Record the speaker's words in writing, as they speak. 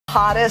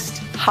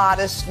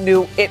hottest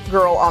new it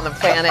girl on the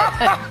planet.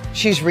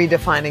 She's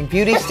redefining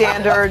beauty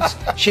standards.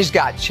 She's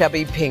got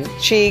chubby pink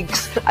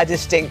cheeks, a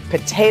distinct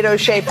potato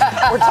shape.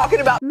 We're talking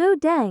about Moo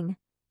Deng,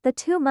 the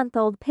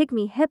 2-month-old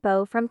pygmy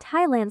hippo from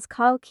Thailand's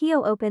Khao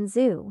Keo Open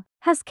Zoo,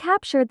 has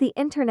captured the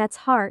internet's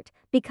heart,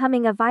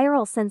 becoming a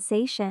viral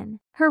sensation.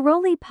 Her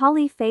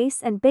roly-poly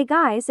face and big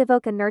eyes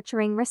evoke a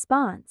nurturing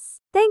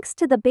response, thanks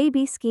to the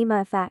baby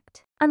schema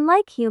effect.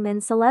 Unlike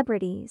human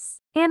celebrities,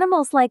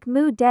 animals like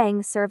Moo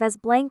Deng serve as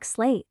blank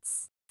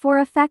slates. For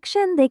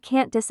affection they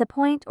can't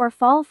disappoint or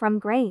fall from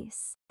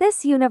grace.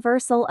 This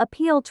universal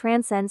appeal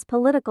transcends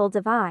political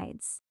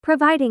divides,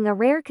 providing a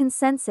rare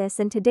consensus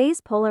in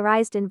today's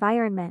polarized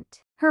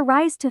environment. Her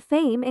rise to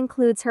fame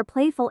includes her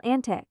playful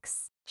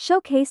antics,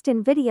 showcased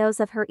in videos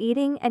of her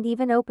eating and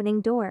even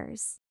opening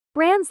doors.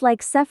 Brands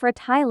like Sephora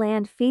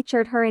Thailand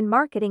featured her in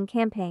marketing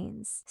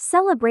campaigns,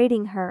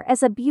 celebrating her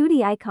as a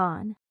beauty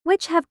icon,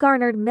 which have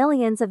garnered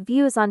millions of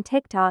views on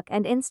TikTok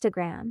and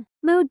Instagram.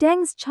 Moo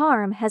Deng's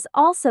charm has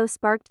also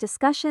sparked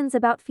discussions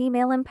about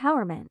female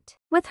empowerment,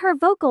 with her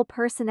vocal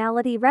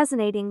personality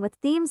resonating with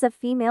themes of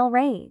female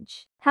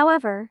rage.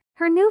 However,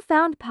 her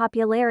newfound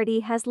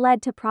popularity has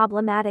led to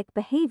problematic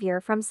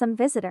behavior from some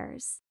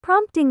visitors,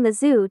 prompting the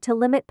zoo to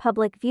limit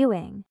public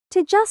viewing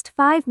to just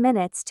 5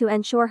 minutes to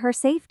ensure her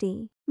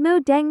safety. Moo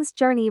Deng's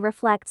journey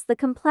reflects the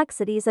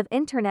complexities of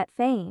internet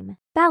fame,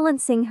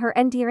 balancing her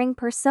endearing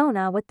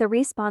persona with the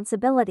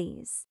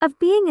responsibilities of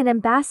being an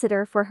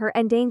ambassador for her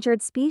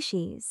endangered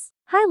species,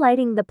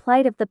 highlighting the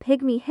plight of the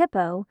pygmy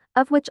hippo,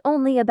 of which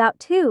only about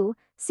 2,000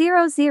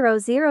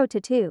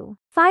 to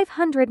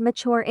 2,500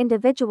 mature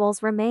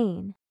individuals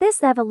remain.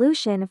 This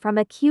evolution from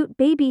a cute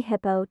baby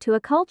hippo to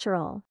a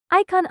cultural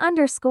icon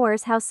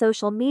underscores how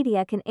social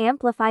media can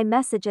amplify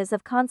messages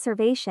of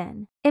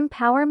conservation,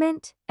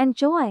 empowerment, and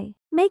joy,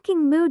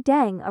 making Moo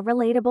Deng a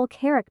relatable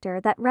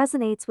character that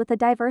resonates with a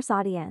diverse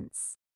audience.